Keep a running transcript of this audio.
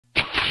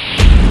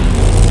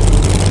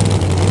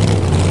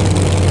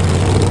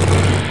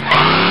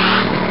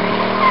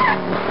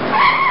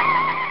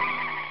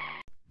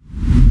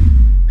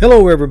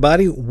Hello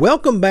everybody,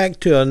 welcome back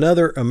to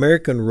another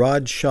American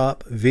Rod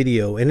Shop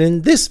video. And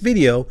in this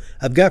video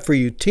I've got for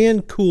you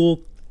 10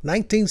 cool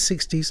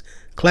 1960s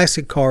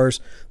classic cars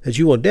that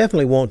you will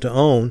definitely want to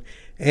own,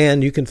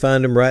 and you can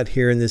find them right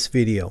here in this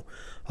video.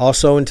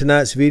 Also in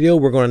tonight's video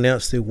we're going to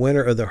announce the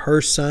winner of the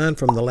Hearse sign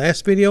from the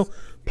last video,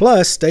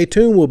 plus stay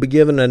tuned, we'll be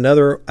giving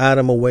another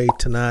item away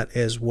tonight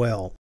as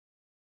well.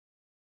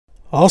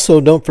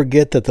 Also, don't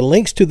forget that the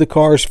links to the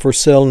cars for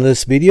sale in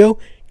this video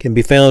can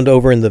be found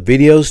over in the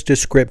video's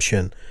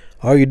description.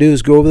 All you do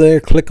is go over there,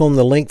 click on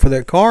the link for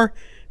that car.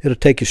 It'll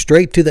take you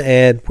straight to the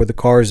ad where the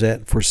car is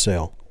at for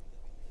sale.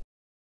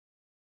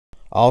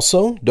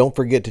 Also, don't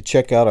forget to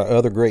check out our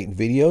other great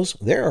videos.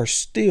 There are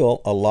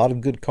still a lot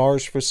of good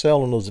cars for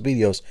sale in those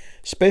videos,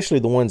 especially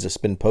the ones that's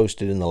been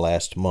posted in the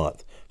last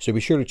month. So be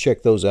sure to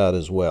check those out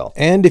as well.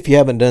 And if you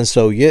haven't done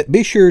so yet,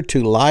 be sure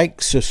to like,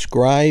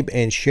 subscribe,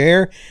 and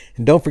share.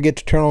 And don't forget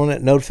to turn on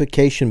that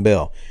notification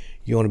bell.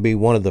 You want to be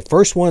one of the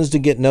first ones to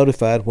get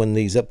notified when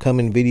these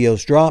upcoming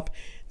videos drop.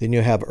 Then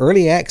you'll have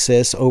early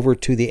access over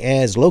to the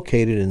ads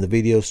located in the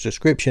video's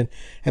description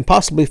and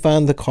possibly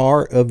find the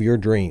car of your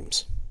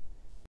dreams.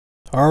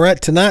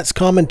 Alright, tonight's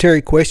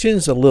commentary question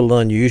is a little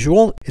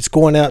unusual. It's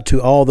going out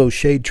to all those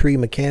shade tree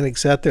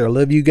mechanics out there. I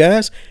love you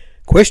guys.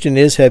 Question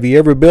is, have you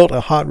ever built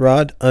a hot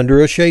rod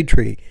under a shade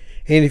tree?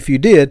 And if you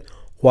did,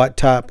 what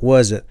type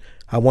was it?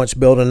 I once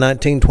built a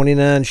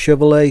 1929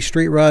 Chevrolet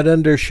street rod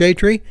under a shade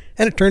tree,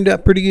 and it turned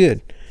out pretty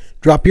good.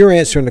 Drop your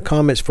answer in the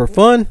comments for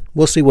fun.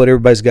 We'll see what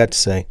everybody's got to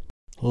say.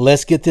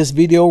 Let's get this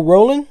video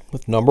rolling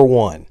with number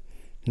 1.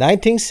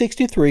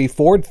 1963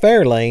 Ford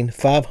Fairlane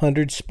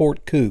 500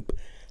 Sport Coupe,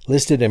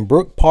 listed in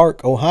Brook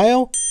Park,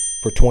 Ohio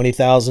for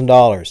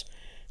 $20,000.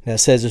 Now it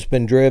says it's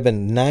been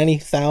driven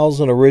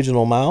 90,000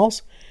 original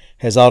miles.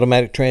 Has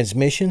automatic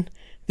transmission,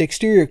 the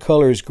exterior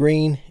color is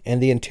green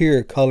and the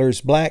interior color is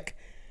black,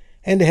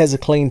 and it has a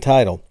clean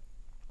title.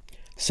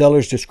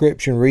 Seller's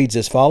description reads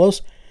as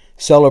follows.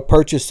 Seller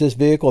purchased this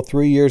vehicle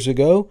 3 years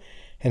ago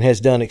and has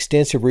done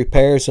extensive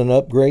repairs and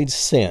upgrades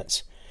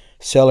since.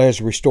 Seller has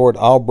restored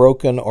all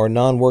broken or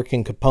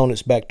non-working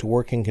components back to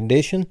working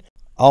condition,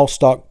 all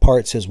stock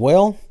parts as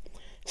well.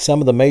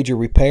 Some of the major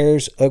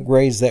repairs,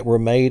 upgrades that were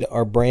made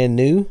are brand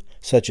new,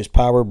 such as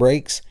power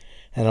brakes,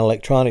 an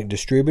electronic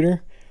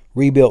distributor,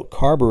 rebuilt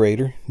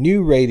carburetor,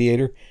 new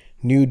radiator,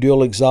 new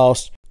dual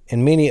exhaust,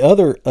 and many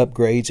other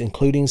upgrades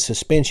including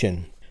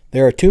suspension.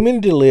 There are too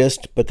many to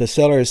list, but the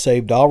seller has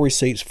saved all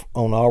receipts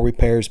on all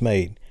repairs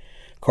made.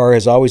 Car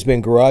has always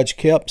been garage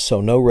kept,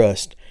 so no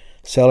rust.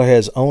 Seller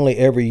has only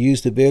ever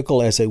used the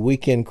vehicle as a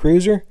weekend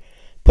cruiser,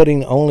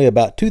 putting only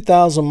about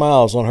 2,000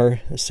 miles on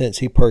her since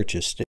he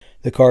purchased it.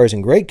 The car is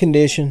in great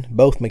condition,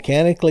 both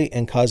mechanically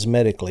and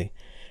cosmetically.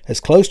 As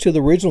close to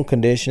the original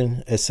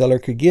condition as seller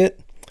could get.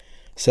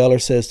 Seller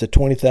says the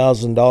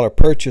 $20,000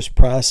 purchase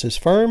price is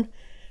firm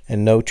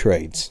and no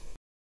trades.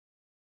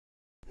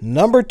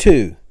 Number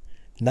 2,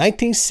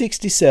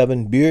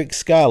 1967 Buick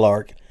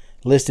Skylark,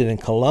 listed in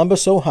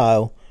Columbus,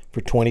 Ohio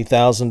for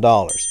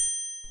 $20,000.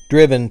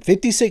 Driven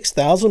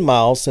 56,000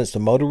 miles since the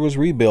motor was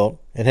rebuilt.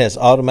 It has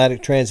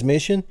automatic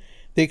transmission,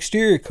 the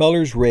exterior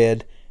color is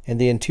red and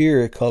the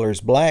interior color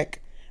is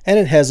black, and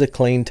it has a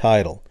clean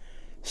title.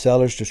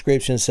 Seller's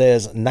description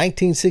says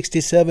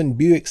 1967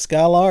 Buick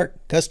Skylark,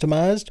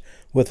 customized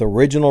with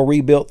original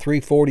rebuilt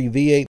 340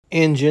 V8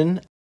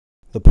 engine.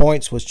 The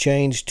points was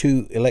changed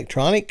to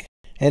electronic,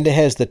 and it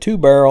has the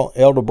 2-barrel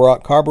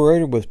Edelbrock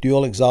carburetor with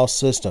dual exhaust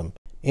system.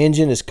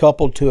 Engine is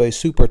coupled to a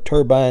super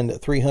turbine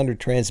 300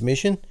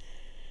 transmission.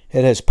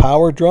 It has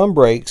power drum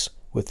brakes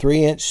with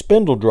 3-inch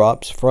spindle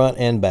drops front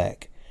and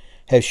back.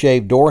 Has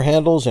shaved door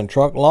handles and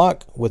trunk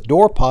lock with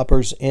door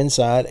poppers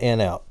inside and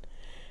out.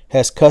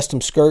 Has custom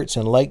skirts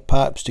and lake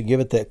pipes to give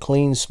it that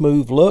clean,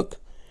 smooth look.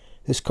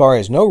 This car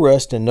has no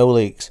rust and no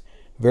leaks.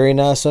 Very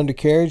nice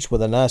undercarriage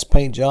with a nice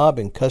paint job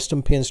and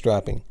custom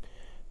pinstriping.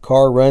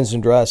 Car runs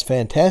and drives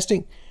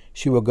fantastic.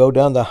 She will go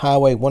down the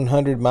highway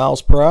 100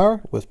 miles per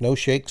hour with no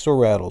shakes or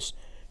rattles.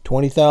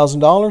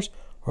 $20,000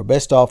 or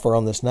best offer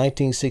on this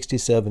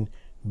 1967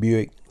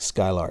 Buick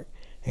Skylark.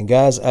 And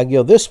guys, I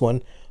give this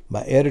one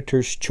my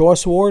Editor's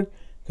Choice Award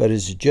because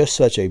it's just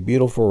such a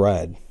beautiful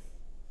ride.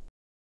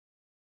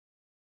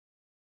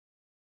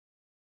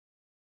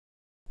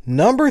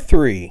 Number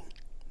 3,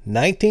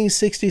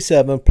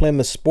 1967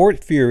 Plymouth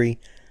Sport Fury,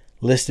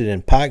 listed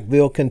in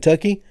Pikeville,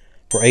 Kentucky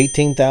for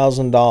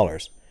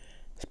 $18,000.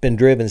 It's been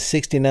driven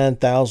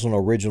 69,000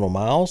 original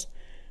miles.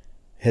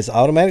 Has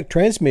automatic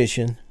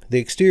transmission, the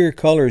exterior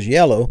color is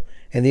yellow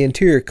and the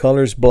interior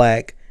color is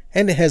black,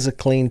 and it has a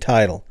clean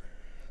title.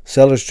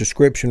 Seller's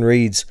description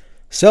reads,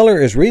 seller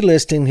is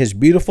relisting his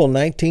beautiful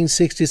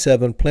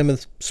 1967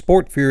 Plymouth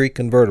Sport Fury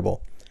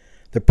convertible.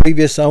 The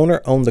previous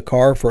owner owned the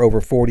car for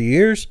over 40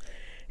 years.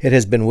 It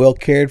has been well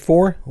cared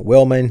for,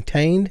 well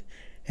maintained,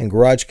 and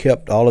garage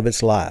kept all of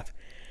its life.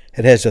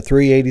 It has a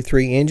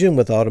 383 engine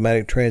with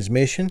automatic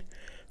transmission.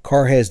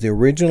 Car has the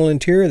original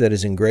interior that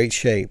is in great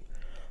shape.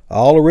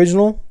 All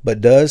original,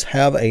 but does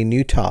have a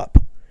new top.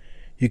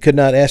 You could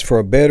not ask for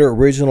a better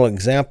original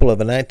example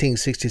of a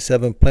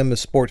 1967 Plymouth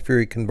Sport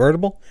Fury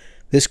convertible.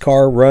 This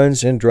car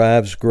runs and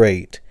drives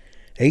great.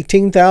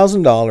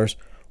 $18,000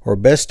 or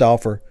best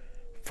offer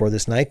for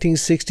this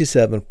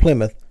 1967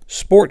 Plymouth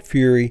Sport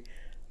Fury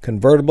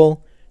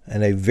convertible,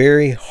 and a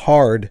very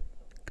hard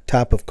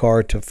type of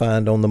car to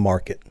find on the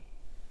market.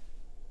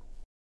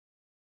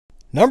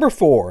 Number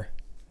 4,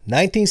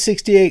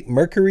 1968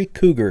 Mercury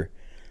Cougar,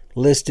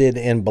 listed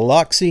in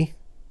Biloxi,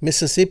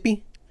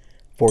 Mississippi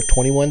for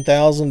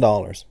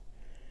 $21,000.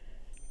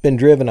 Been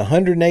driven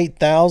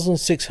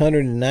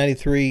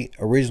 108,693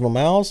 original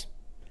miles.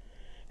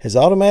 Has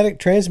automatic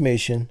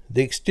transmission.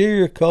 The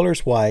exterior color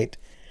is white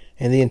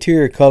and the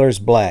interior color is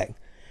black.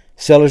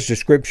 Seller's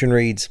description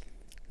reads,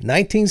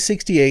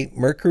 1968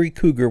 Mercury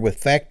Cougar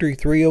with factory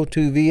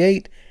 302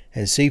 V8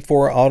 and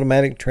C4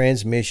 automatic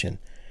transmission.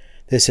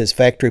 This has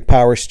factory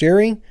power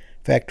steering,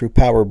 factory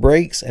power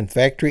brakes, and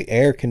factory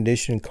air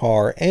conditioning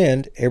car,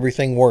 and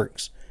everything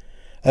works.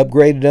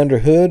 Upgraded under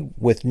hood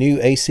with new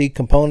AC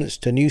components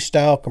to new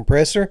style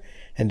compressor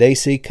and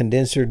AC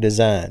condenser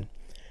design.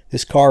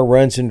 This car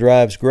runs and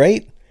drives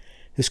great.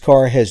 This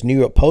car has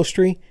new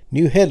upholstery,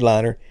 new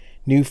headliner,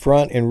 new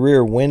front and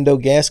rear window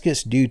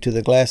gaskets due to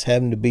the glass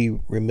having to be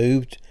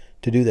removed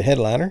to do the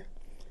headliner.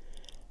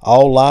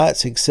 All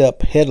lights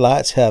except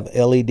headlights have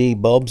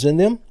LED bulbs in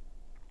them.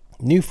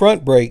 New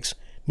front brakes,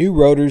 new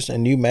rotors,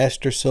 and new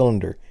master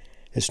cylinder.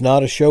 It's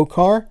not a show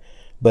car,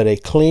 but a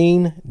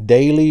clean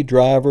daily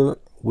driver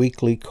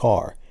weekly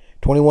car.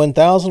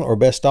 $21,000 or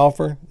best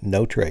offer,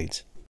 no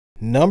trades.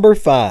 Number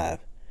 5,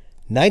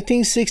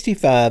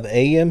 1965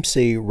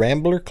 AMC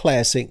Rambler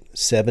Classic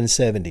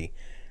 770,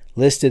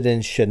 listed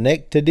in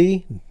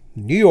Schenectady,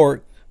 New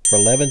York for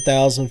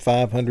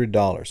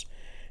 $11,500.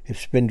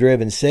 It's been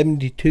driven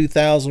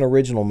 72,000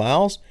 original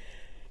miles,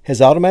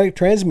 has automatic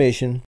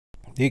transmission.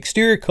 The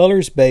exterior color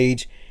is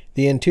beige,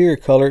 the interior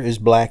color is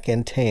black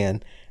and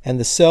tan, and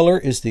the seller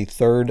is the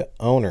third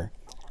owner.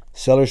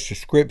 Seller's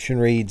description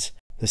reads,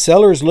 the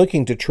seller is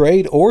looking to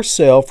trade or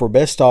sell for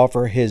best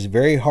offer his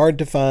very hard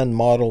to find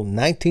model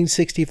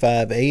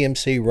 1965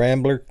 AMC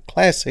Rambler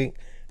Classic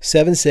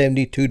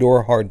 770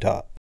 two-door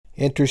hardtop.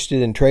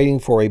 Interested in trading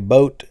for a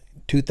boat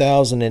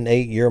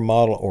 2008 year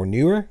model or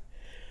newer?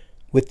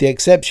 With the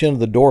exception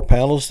of the door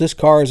panels, this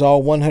car is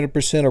all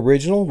 100%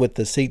 original, with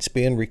the seats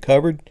being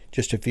recovered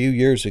just a few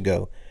years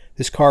ago.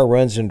 This car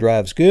runs and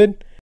drives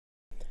good.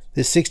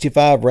 This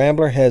 65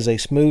 Rambler has a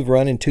smooth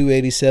running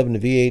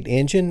 287 V8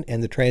 engine,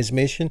 and the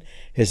transmission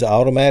is an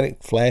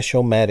automatic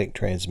flash-o-matic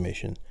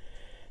transmission.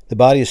 The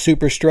body is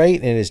super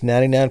straight and is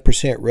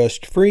 99%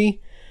 rust free.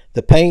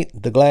 The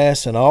paint, the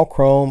glass, and all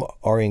chrome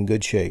are in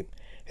good shape.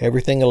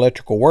 Everything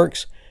electrical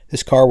works.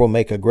 This car will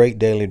make a great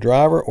daily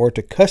driver or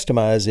to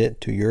customize it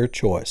to your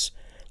choice.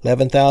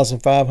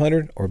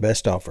 $11,500 or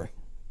best offer.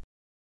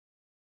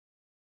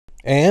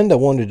 And I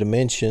wanted to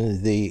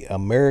mention the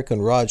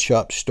American Rod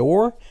Shop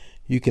store.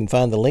 You can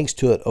find the links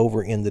to it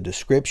over in the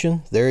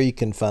description. There you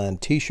can find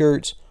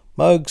t-shirts,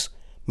 mugs,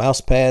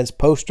 mouse pads,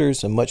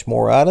 posters, and much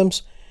more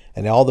items.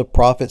 And all the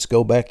profits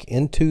go back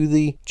into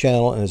the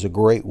channel and is a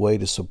great way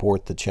to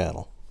support the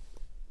channel.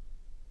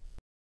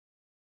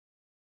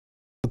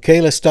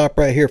 Okay, let's stop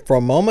right here for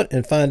a moment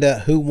and find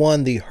out who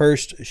won the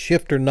Hurst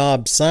shifter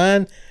knob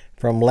sign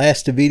from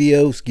last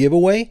video's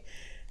giveaway.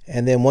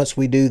 And then once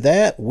we do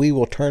that, we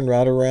will turn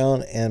right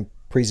around and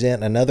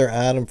present another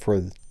item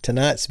for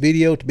tonight's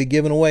video to be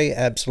given away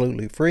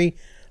absolutely free.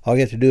 All you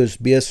have to do is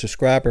be a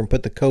subscriber and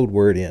put the code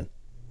word in.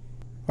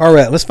 All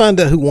right, let's find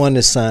out who won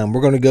this sign.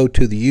 We're going to go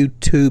to the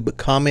YouTube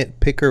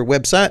comment picker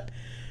website.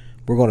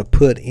 We're going to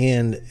put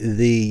in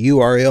the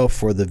URL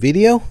for the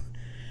video.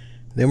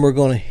 Then we're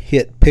going to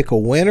hit pick a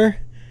winner.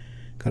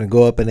 Going to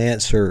go up and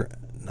answer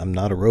I'm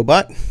not a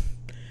robot.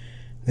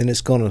 Then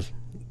it's going to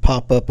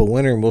pop up a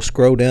winner and we'll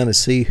scroll down and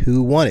see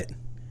who won it.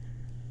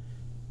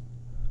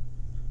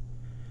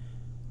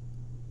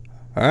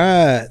 All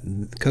right,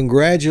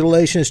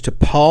 congratulations to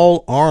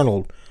Paul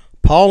Arnold.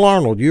 Paul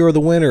Arnold, you are the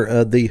winner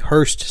of the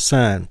Hurst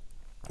sign.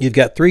 You've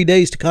got 3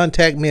 days to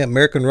contact me at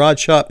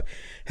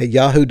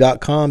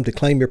AmericanRodShop@yahoo.com to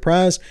claim your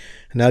prize,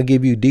 and I'll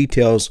give you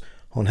details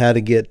on how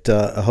to get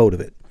a hold of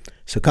it.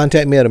 So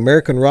contact me at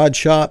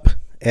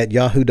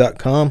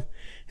AmericanRodShop@yahoo.com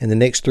in the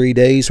next 3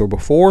 days or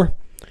before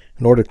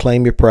in order to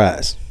claim your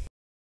prize.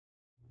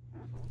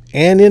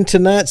 And in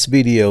tonight's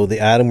video,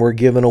 the item we're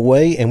giving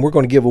away, and we're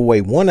going to give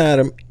away one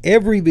item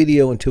every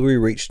video until we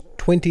reach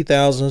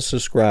 20,000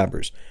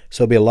 subscribers.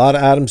 So there'll be a lot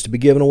of items to be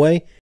given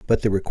away,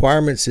 but the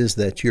requirements is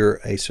that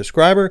you're a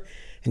subscriber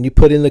and you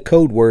put in the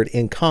code word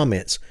in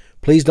comments.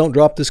 Please don't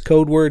drop this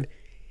code word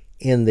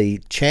in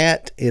the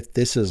chat if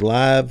this is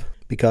live,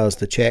 because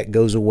the chat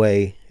goes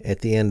away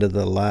at the end of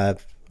the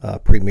live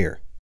premiere.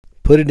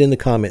 Put it in the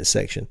comment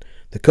section.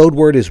 The code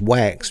word is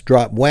wax.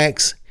 Drop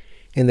wax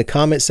in the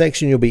comment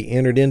section. You'll be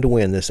entered in to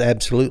win this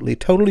absolutely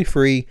totally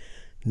free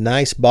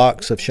nice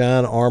box of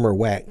Shine Armor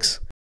wax.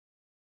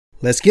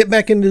 Let's get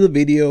back into the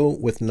video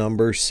with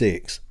number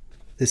 6.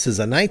 This is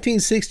a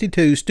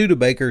 1962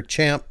 Studebaker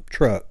Champ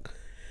truck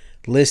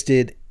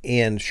listed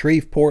in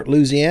Shreveport,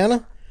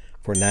 Louisiana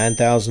for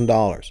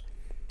 $9,000.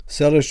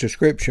 Seller's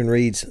description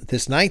reads,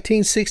 "This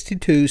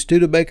 1962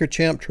 Studebaker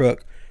Champ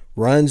truck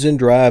runs and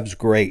drives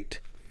great."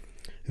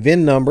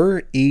 VIN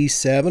number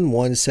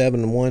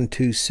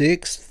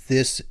E717126.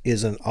 This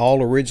is an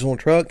all original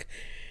truck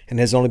and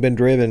has only been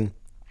driven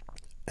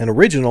an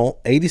original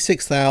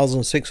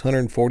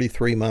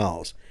 86,643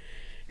 miles.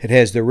 It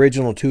has the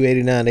original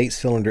 289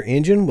 8-cylinder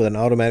engine with an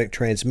automatic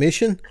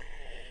transmission.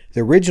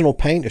 The original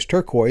paint is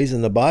turquoise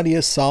and the body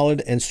is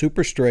solid and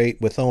super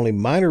straight with only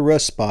minor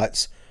rust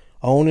spots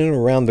on and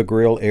around the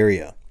grille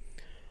area.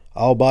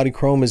 All body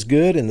chrome is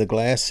good and the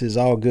glass is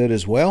all good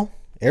as well.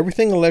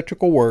 Everything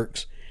electrical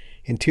works.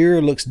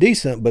 Interior looks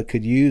decent but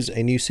could use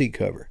a new seat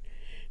cover.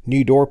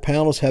 New door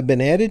panels have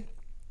been added.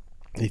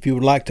 If you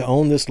would like to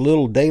own this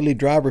little daily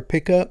driver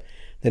pickup,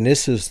 then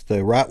this is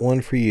the right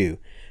one for you.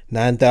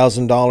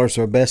 $9,000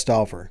 or best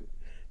offer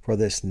for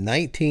this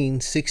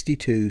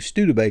 1962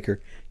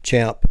 Studebaker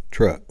Champ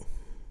truck.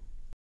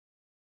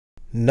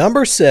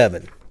 Number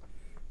 7,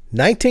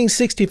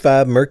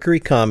 1965 Mercury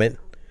Comet,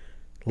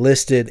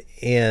 listed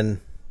in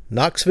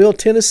Knoxville,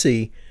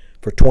 Tennessee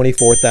for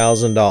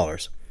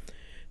 $24,000.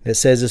 It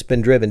says it's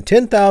been driven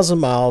 10,000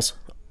 miles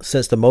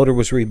since the motor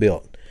was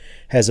rebuilt.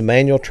 Has a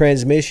manual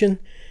transmission.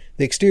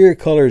 The exterior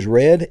color is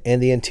red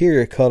and the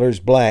interior color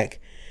is black,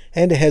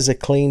 and it has a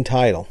clean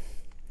title.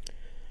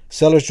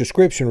 Seller's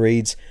description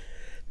reads,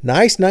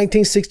 "Nice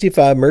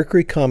 1965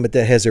 Mercury Comet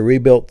that has a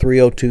rebuilt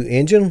 302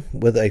 engine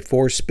with a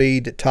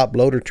 4-speed top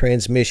loader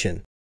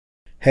transmission.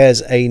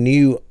 Has a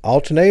new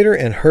alternator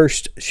and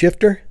Hurst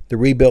shifter. The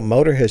rebuilt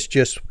motor has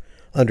just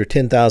under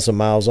 10,000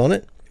 miles on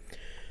it.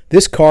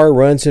 This car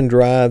runs and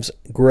drives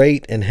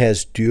great and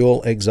has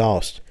dual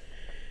exhaust.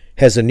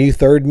 Has a new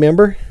third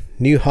member,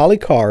 new Holley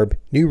carb,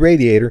 new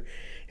radiator,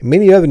 and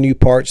many other new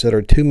parts that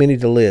are too many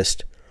to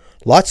list.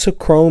 Lots of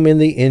chrome in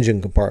the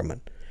engine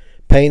compartment.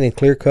 Paint and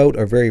clear coat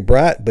are very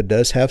bright but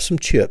does have some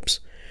chips.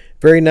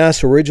 Very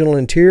nice original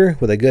interior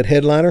with a good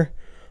headliner.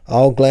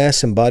 All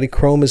glass and body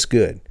chrome is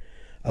good.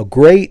 A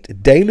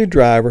great daily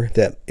driver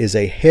that is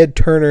a head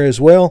turner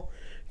as well.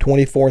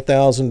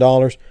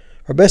 $24,000.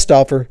 Our best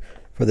offer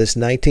for this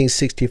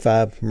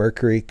 1965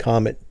 Mercury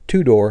Comet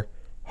 2-door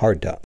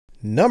hardtop."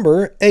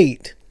 Number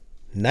 8,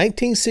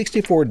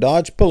 1964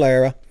 Dodge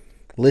Polara,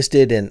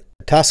 listed in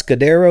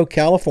Atascadero,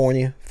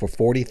 California for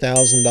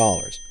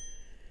 $40,000.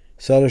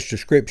 Seller's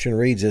description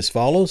reads as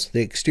follows.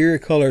 The exterior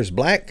color is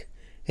black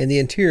and the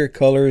interior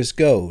color is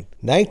gold.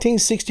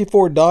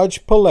 1964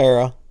 Dodge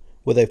Polara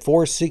with a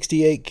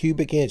 468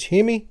 cubic inch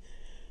Hemi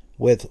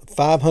with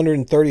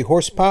 530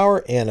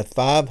 horsepower and a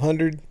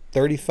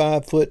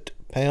 535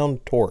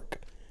 foot-pound torque.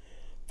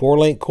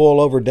 4-link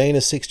coilover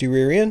Dana 60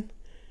 rear end.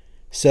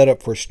 Set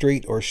up for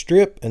street or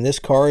strip, and this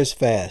car is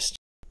fast.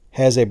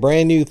 Has a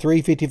brand new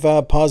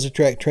 355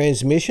 Positrack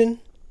transmission.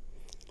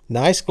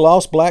 Nice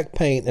gloss black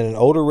paint and an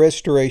older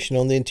restoration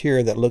on the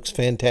interior that looks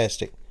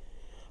fantastic.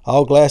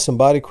 All glass and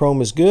body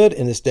chrome is good,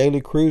 and this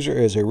daily cruiser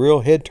is a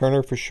real head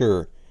turner for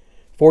sure.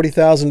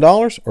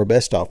 $40,000 or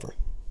best offer.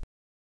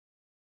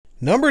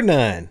 Number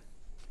 9,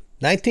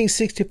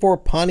 1964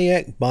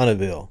 Pontiac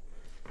Bonneville,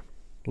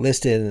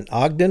 listed in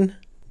Ogden,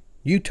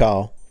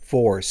 Utah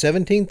for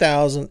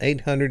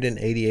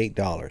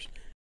 $17,888.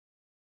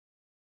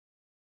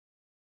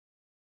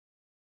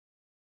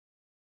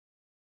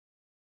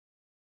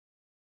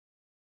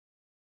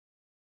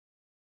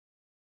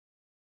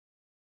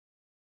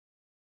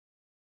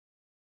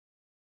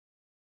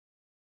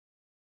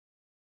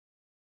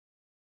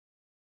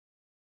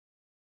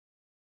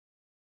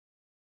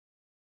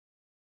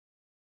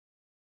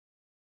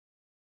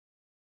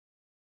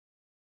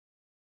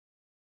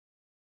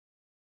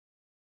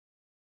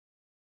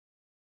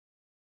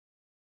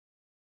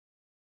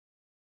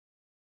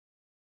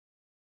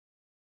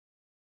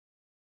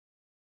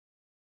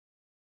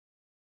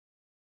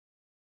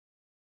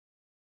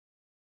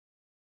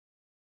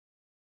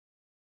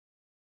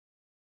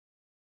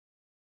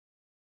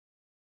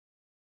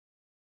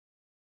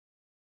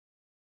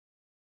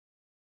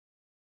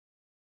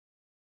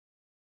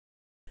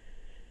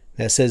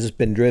 That says it's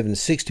been driven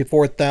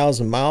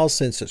 64,000 miles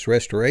since its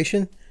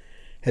restoration.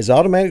 Has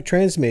automatic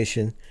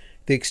transmission.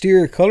 The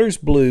exterior color is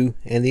blue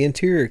and the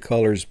interior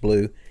color is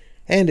blue,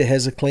 and it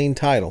has a clean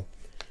title.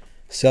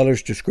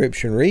 Seller's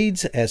description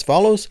reads as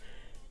follows.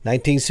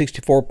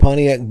 1964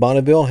 Pontiac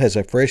Bonneville has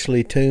a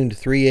freshly tuned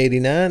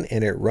 389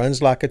 and it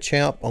runs like a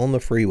champ on the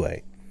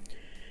freeway.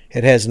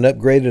 It has an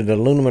upgraded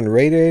aluminum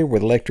radiator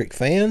with electric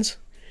fans.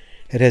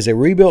 It has a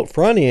rebuilt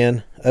front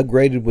end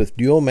upgraded with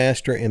dual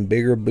master and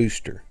bigger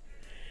booster.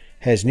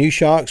 Has new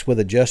shocks with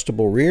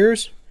adjustable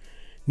rears.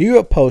 New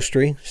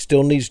upholstery,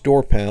 still needs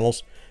door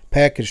panels,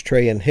 package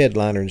tray and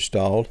headliner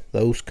installed.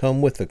 Those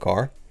come with the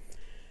car.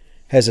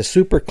 Has a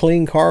super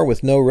clean car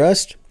with no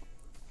rust.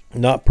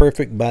 Not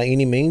perfect by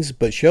any means,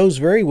 but shows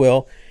very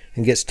well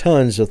and gets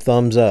tons of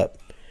thumbs up.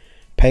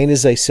 Paint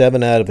is a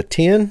 7 out of a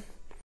 10.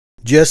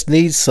 Just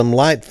needs some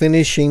light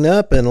finishing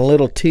up and a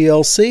little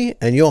TLC,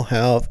 and you'll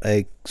have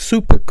a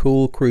super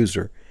cool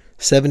cruiser.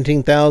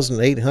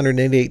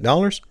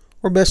 $17,888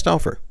 or best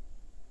offer.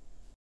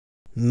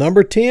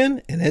 Number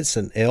 10, and it's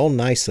an El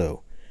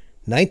Niso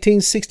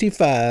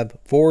 1965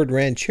 Ford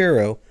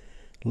Ranchero,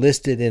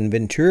 listed in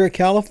Ventura,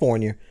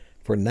 California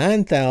for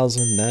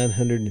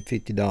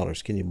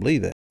 $9,950. Can you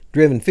believe that?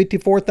 Driven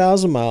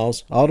 54,000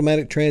 miles,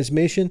 automatic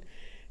transmission,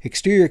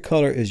 exterior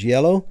color is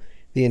yellow,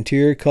 the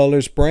interior color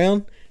is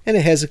brown, and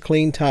it has a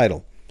clean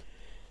title.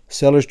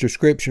 Seller's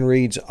description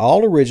reads,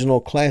 all original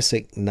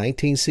classic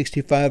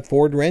 1965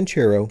 Ford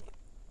Ranchero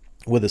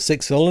with a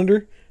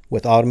 6-cylinder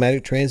with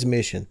automatic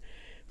transmission.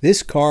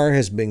 This car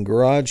has been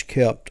garage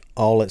kept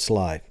all its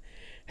life.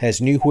 Has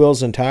new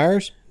wheels and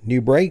tires,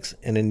 new brakes,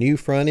 and a new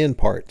front end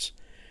parts.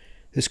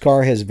 This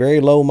car has very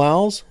low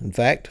miles, in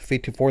fact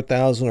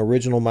 54,000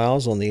 original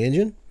miles on the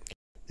engine.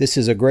 This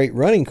is a great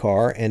running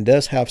car and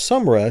does have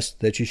some rust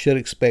that you should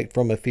expect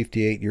from a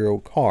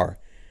 58-year-old car.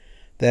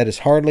 That is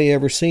hardly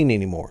ever seen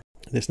anymore.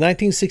 This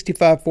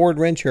 1965 Ford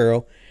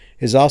Ranchero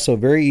is also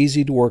very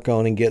easy to work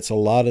on and gets a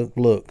lot of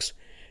looks,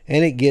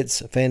 and it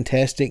gets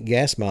fantastic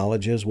gas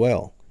mileage as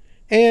well.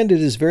 And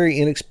it is very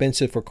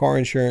inexpensive for car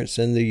insurance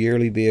and the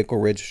yearly vehicle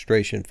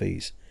registration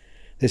fees.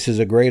 This is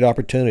a great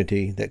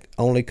opportunity that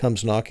only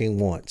comes knocking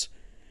once.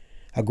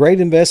 A great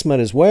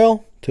investment as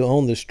well to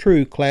own this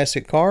true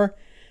classic car,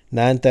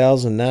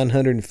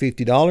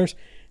 $9,950.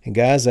 And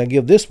guys, I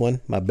give this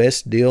one my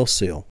best deal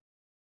seal.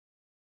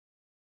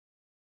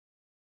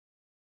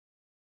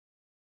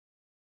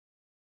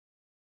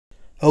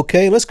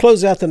 Okay, let's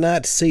close out the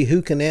night to see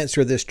who can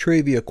answer this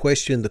trivia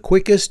question the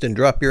quickest, and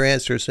drop your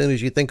answer as soon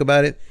as you think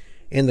about it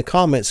in the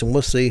comments, and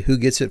we'll see who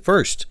gets it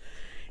first.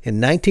 In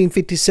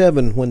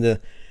 1957, when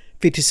the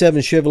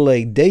 57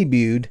 Chevrolet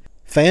debuted,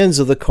 fans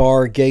of the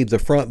car gave the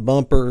front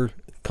bumper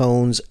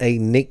cones a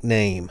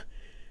nickname.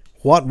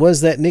 What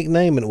was that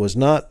nickname? And it was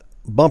not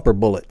bumper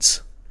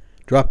bullets.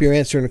 Drop your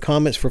answer in the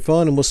comments for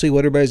fun, and we'll see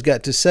what everybody's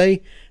got to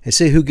say and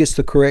see who gets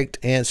the correct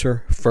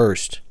answer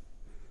first.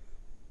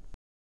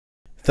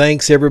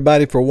 Thanks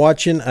everybody for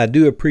watching. I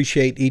do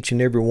appreciate each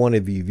and every one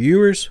of you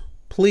viewers.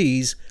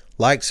 Please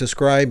like,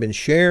 subscribe, and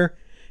share,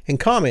 and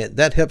comment.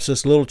 That helps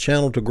this little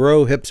channel to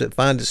grow, helps it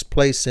find its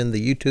place in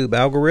the YouTube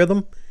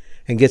algorithm,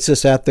 and gets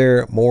us out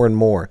there more and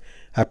more.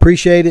 I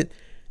appreciate it.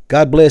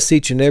 God bless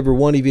each and every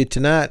one of you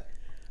tonight,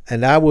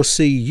 and I will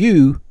see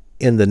you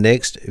in the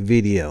next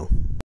video.